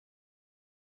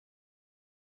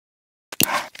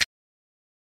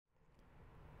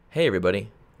Hey everybody,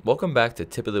 welcome back to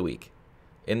Tip of the Week.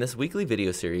 In this weekly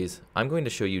video series, I'm going to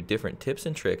show you different tips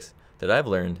and tricks that I've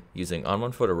learned using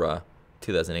ON1 Photo Raw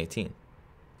 2018.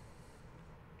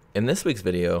 In this week's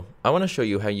video, I want to show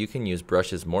you how you can use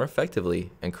brushes more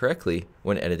effectively and correctly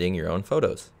when editing your own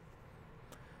photos.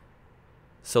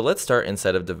 So let's start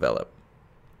inside of Develop.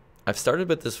 I've started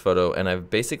with this photo and I've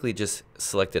basically just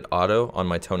selected Auto on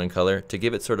my tone and color to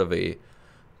give it sort of a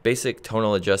basic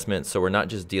tonal adjustment so we're not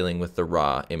just dealing with the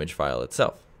raw image file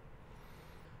itself.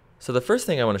 So the first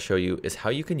thing I want to show you is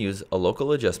how you can use a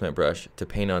local adjustment brush to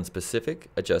paint on specific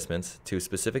adjustments to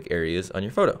specific areas on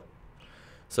your photo.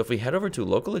 So if we head over to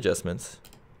Local Adjustments,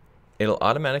 it'll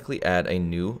automatically add a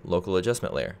new local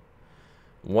adjustment layer.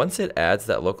 Once it adds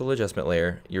that local adjustment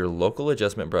layer, your local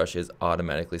adjustment brush is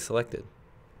automatically selected.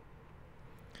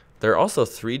 There are also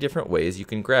 3 different ways you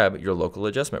can grab your local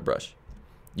adjustment brush.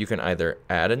 You can either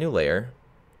add a new layer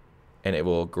and it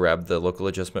will grab the local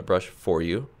adjustment brush for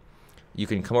you. You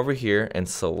can come over here and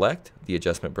select the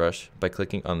adjustment brush by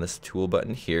clicking on this tool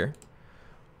button here,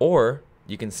 or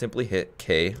you can simply hit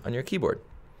K on your keyboard.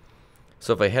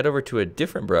 So if I head over to a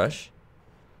different brush,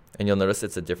 and you'll notice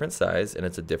it's a different size and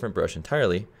it's a different brush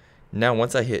entirely. Now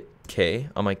once I hit K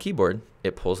on my keyboard,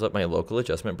 it pulls up my local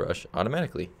adjustment brush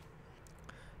automatically.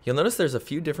 You'll notice there's a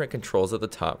few different controls at the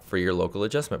top for your local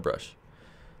adjustment brush.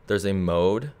 There's a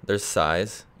mode, there's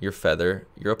size, your feather,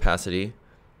 your opacity.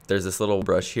 There's this little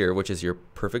brush here, which is your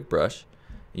perfect brush.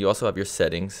 You also have your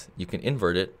settings. You can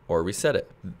invert it or reset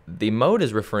it. The mode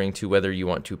is referring to whether you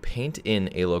want to paint in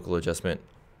a local adjustment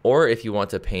or if you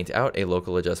want to paint out a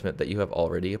local adjustment that you have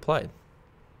already applied.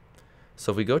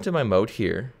 So if we go to my mode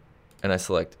here and I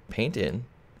select Paint In,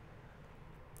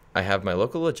 I have my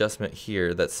local adjustment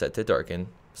here that's set to darken.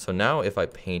 So now if I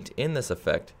paint in this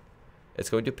effect,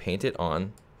 it's going to paint it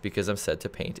on because I'm set to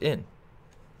paint in.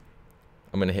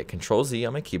 I'm going to hit Control Z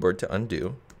on my keyboard to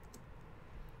undo.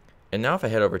 And now if I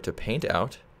head over to Paint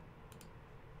Out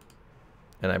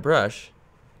and I brush,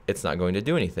 it's not going to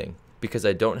do anything because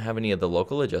I don't have any of the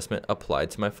local adjustment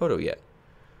applied to my photo yet.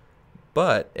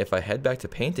 But if I head back to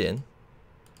Paint In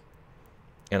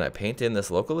and I paint in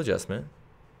this local adjustment,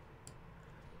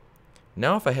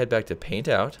 now if I head back to Paint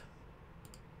Out,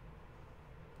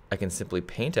 I can simply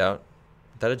paint out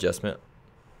that adjustment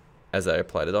as I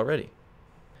applied it already.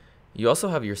 You also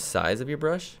have your size of your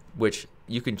brush, which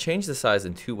you can change the size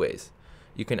in 2 ways.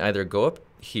 You can either go up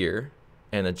here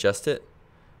and adjust it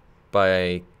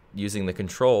by using the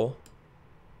control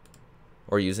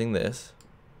or using this,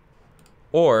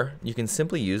 or you can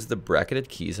simply use the bracketed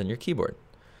keys on your keyboard.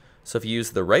 So if you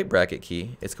use the right bracket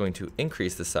key, it's going to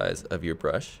increase the size of your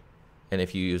brush, and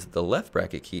if you use the left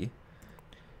bracket key,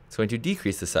 it's going to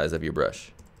decrease the size of your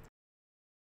brush.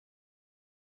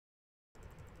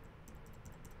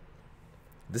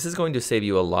 This is going to save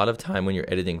you a lot of time when you're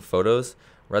editing photos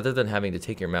rather than having to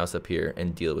take your mouse up here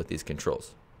and deal with these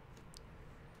controls.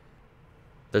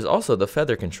 There's also the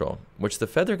feather control, which the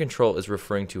feather control is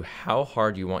referring to how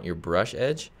hard you want your brush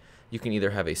edge. You can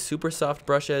either have a super soft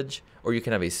brush edge or you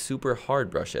can have a super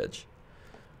hard brush edge.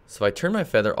 So I turn my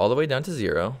feather all the way down to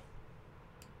 0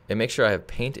 and make sure I have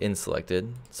Paint In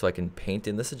selected so I can paint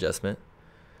in this adjustment.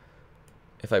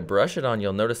 If I brush it on,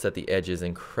 you'll notice that the edge is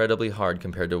incredibly hard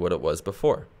compared to what it was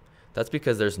before. That's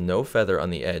because there's no feather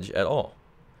on the edge at all.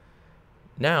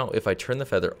 Now, if I turn the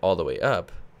feather all the way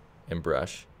up and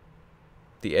brush,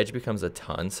 the edge becomes a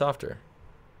ton softer.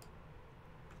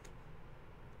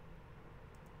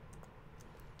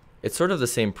 It's sort of the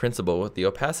same principle with the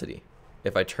opacity.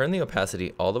 If I turn the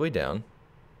opacity all the way down,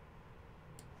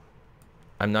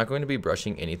 I'm not going to be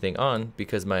brushing anything on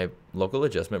because my local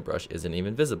adjustment brush isn't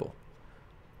even visible.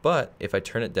 But if I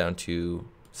turn it down to,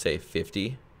 say,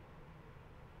 50,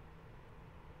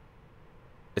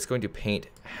 it's going to paint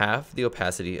half the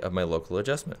opacity of my local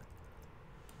adjustment.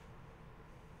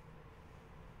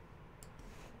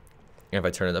 And if I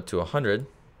turn it up to 100,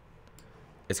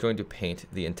 it's going to paint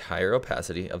the entire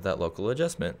opacity of that local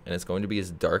adjustment, and it's going to be as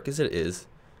dark as it is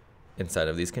inside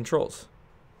of these controls.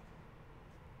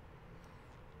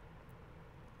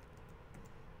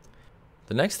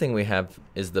 The next thing we have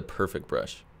is the perfect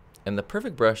brush. And the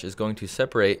perfect brush is going to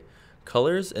separate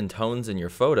colors and tones in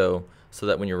your photo so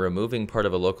that when you're removing part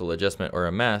of a local adjustment or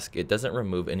a mask, it doesn't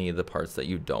remove any of the parts that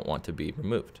you don't want to be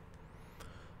removed.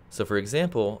 So for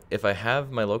example, if I have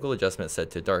my local adjustment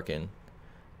set to darken,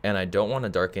 and I don't want to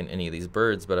darken any of these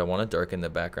birds, but I want to darken the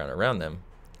background around them,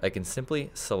 I can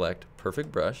simply select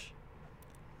Perfect Brush,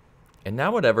 and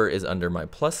now whatever is under my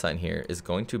plus sign here is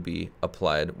going to be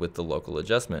applied with the local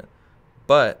adjustment,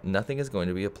 but nothing is going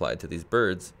to be applied to these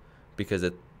birds because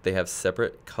they have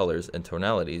separate colors and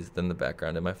tonalities than the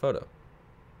background in my photo.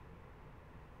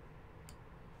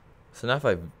 So now if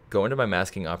I go into my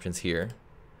masking options here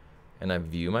and I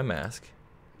view my mask,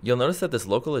 you'll notice that this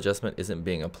local adjustment isn't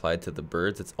being applied to the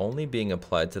birds, it's only being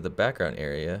applied to the background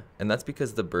area, and that's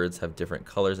because the birds have different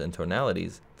colors and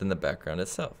tonalities than the background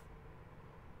itself.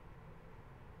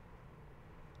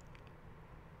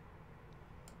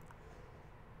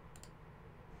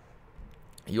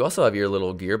 You also have your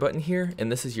little gear button here,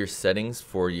 and this is your settings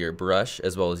for your brush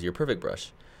as well as your perfect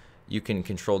brush. You can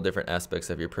control different aspects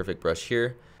of your perfect brush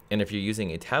here, and if you're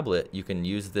using a tablet, you can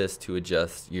use this to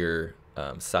adjust your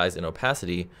size and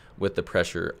opacity with the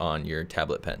pressure on your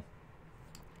tablet pen.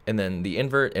 And then the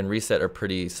invert and reset are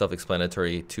pretty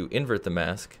self-explanatory. To invert the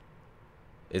mask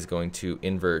is going to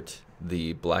invert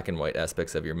the black and white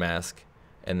aspects of your mask,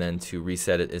 and then to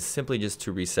reset it is simply just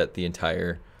to reset the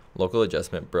entire local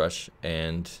adjustment brush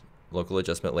and local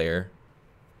adjustment layer.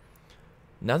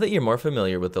 Now that you're more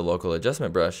familiar with the local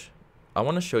adjustment brush, I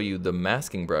want to show you the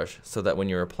masking brush so that when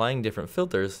you're applying different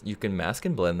filters, you can mask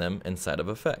and blend them inside of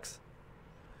effects.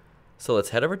 So let's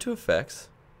head over to effects,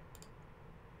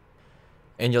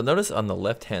 and you'll notice on the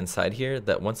left hand side here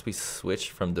that once we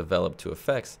switch from develop to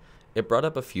effects, it brought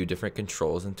up a few different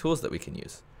controls and tools that we can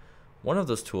use. One of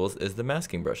those tools is the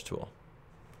masking brush tool.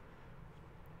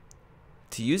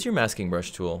 To use your masking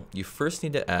brush tool, you first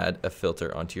need to add a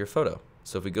filter onto your photo.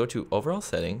 So if we go to overall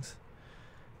settings,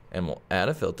 and we'll add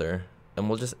a filter, and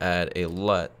we'll just add a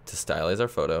LUT to stylize our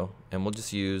photo, and we'll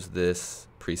just use this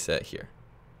preset here.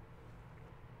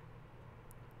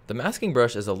 The masking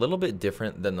brush is a little bit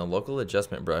different than the local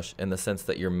adjustment brush in the sense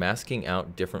that you're masking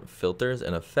out different filters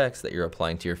and effects that you're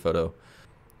applying to your photo,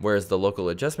 whereas the local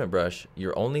adjustment brush,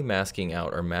 you're only masking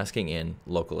out or masking in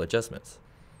local adjustments.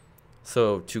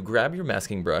 So to grab your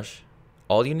masking brush,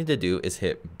 all you need to do is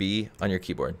hit B on your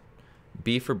keyboard.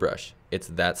 B for brush. It's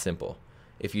that simple.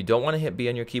 If you don't want to hit B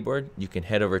on your keyboard, you can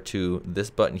head over to this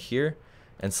button here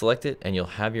and select it, and you'll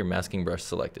have your masking brush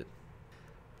selected.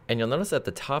 And you'll notice at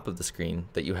the top of the screen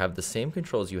that you have the same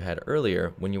controls you had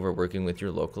earlier when you were working with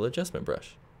your local adjustment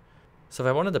brush. So if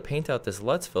I wanted to paint out this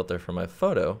LUTs filter for my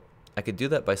photo, I could do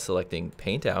that by selecting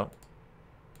Paint Out,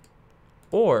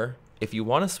 or if you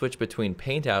want to switch between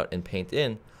Paint Out and Paint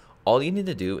In, all you need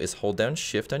to do is hold down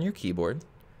Shift on your keyboard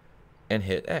and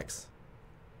hit X.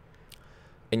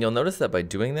 And you'll notice that by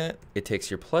doing that, it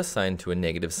takes your plus sign to a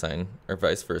negative sign, or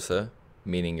vice versa,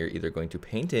 meaning you're either going to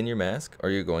paint in your mask or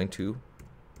you're going to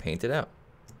paint it out.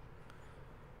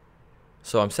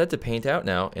 So I'm set to paint out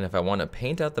now, and if I want to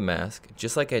paint out the mask,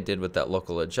 just like I did with that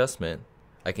local adjustment,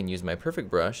 I can use my perfect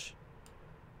brush,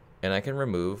 and I can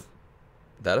remove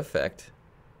that effect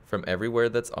from everywhere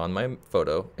that's on my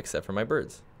photo except for my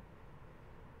birds.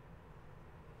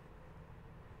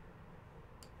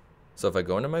 So if I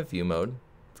go into my view mode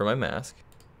for my mask,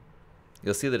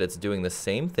 you'll see that it's doing the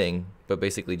same thing, but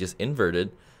basically just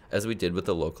inverted as we did with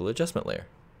the local adjustment layer.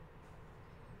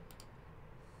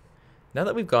 Now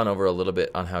that we've gone over a little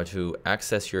bit on how to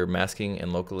access your masking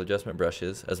and local adjustment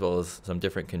brushes, as well as some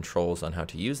different controls on how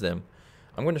to use them,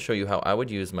 I'm going to show you how I would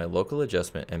use my local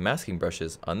adjustment and masking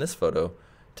brushes on this photo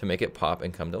to make it pop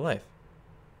and come to life.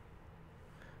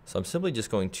 So I'm simply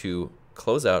just going to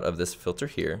close out of this filter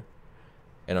here,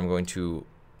 and I'm going to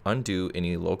undo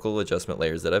any local adjustment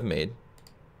layers that I've made.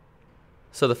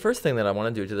 So the first thing that I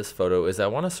want to do to this photo is I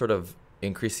want to sort of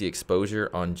increase the exposure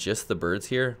on just the birds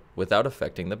here without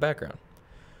affecting the background.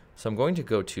 So I'm going to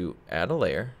go to add a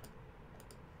layer,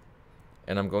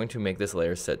 and I'm going to make this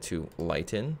layer set to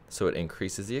lighten so it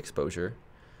increases the exposure.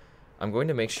 I'm going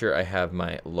to make sure I have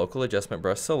my local adjustment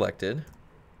brush selected.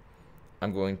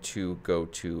 I'm going to go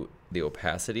to the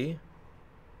opacity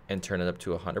and turn it up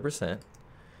to 100%,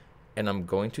 and I'm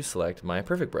going to select my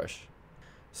perfect brush.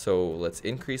 So let's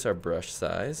increase our brush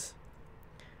size,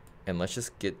 and let's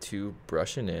just get to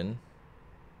brushing in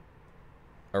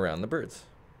around the birds.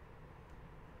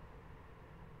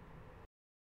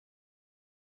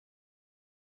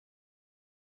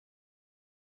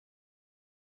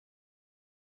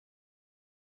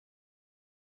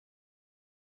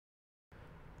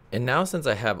 And now, since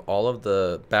I have all of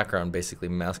the background basically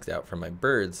masked out for my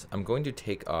birds, I'm going to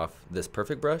take off this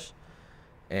perfect brush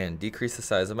and decrease the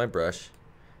size of my brush,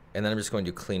 and then I'm just going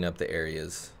to clean up the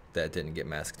areas that didn't get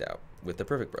masked out with the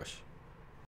perfect brush.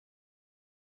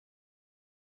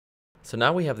 So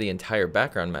now we have the entire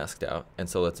background masked out, and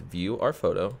so let's view our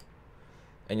photo,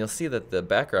 and you'll see that the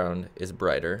background is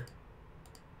brighter,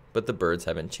 but the birds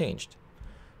haven't changed.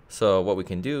 So what we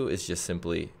can do is just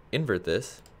simply invert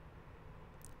this,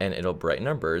 and it'll brighten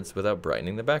our birds without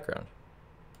brightening the background.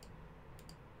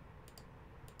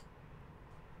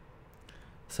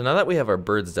 So now that we have our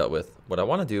birds dealt with, what I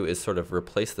want to do is sort of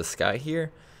replace the sky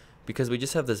here because we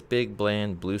just have this big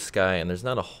bland blue sky and there's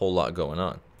not a whole lot going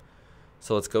on.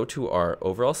 So let's go to our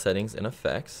overall settings and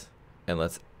effects, and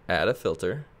let's add a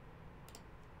filter,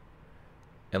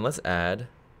 and let's add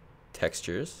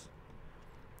textures,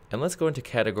 and let's go into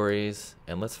categories,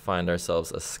 and let's find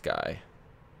ourselves a sky.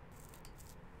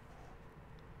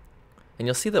 And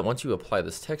you'll see that once you apply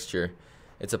this texture,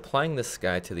 it's applying the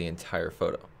sky to the entire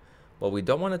photo. Well, we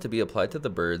don't want it to be applied to the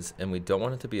birds, and we don't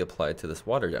want it to be applied to this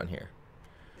water down here.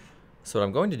 So what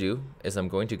I'm going to do is I'm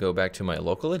going to go back to my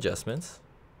local adjustments,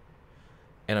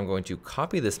 and I'm going to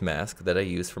copy this mask that I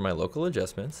use for my local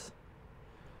adjustments.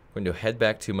 I'm going to head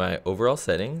back to my overall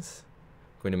settings.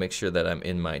 I'm going to make sure that I'm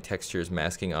in my textures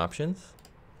masking options,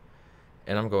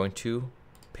 and I'm going to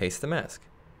paste the mask.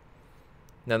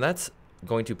 Now that's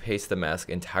going to paste the mask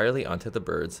entirely onto the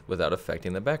birds without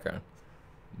affecting the background.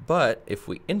 But if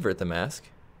we invert the mask,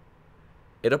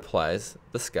 it applies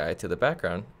the sky to the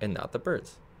background and not the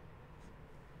birds.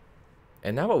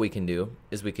 And now what we can do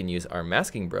is we can use our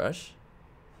masking brush.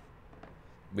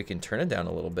 We can turn it down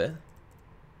a little bit,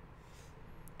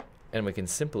 and we can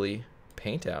simply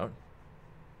paint out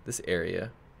this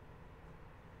area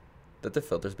that the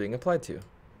filter is being applied to.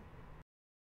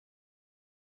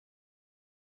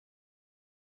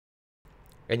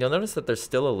 And you'll notice that there's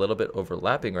still a little bit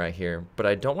overlapping right here, but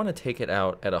I don't want to take it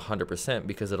out at 100%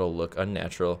 because it'll look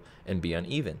unnatural and be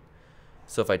uneven.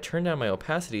 So if I turn down my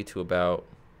opacity to about,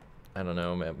 I don't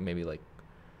know, maybe like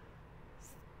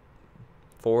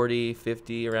 40,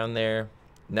 50, around there.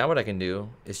 Now what I can do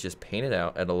is just paint it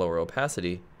out at a lower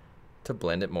opacity to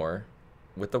blend it more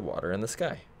with the water and the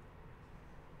sky.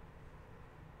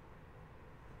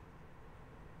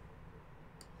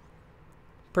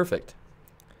 Perfect.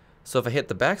 So if I hit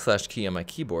the backslash key on my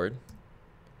keyboard,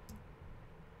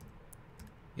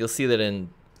 you'll see that in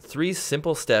 3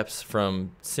 simple steps,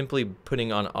 from simply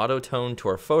putting on auto tone to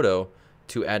our photo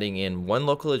to adding in 1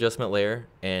 local adjustment layer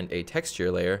and a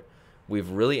texture layer, we've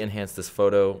really enhanced this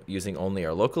photo using only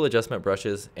our local adjustment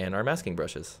brushes and our masking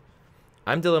brushes.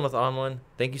 I'm Dylan with ON1.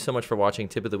 Thank you so much for watching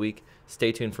Tip of the Week.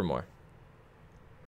 Stay tuned for more.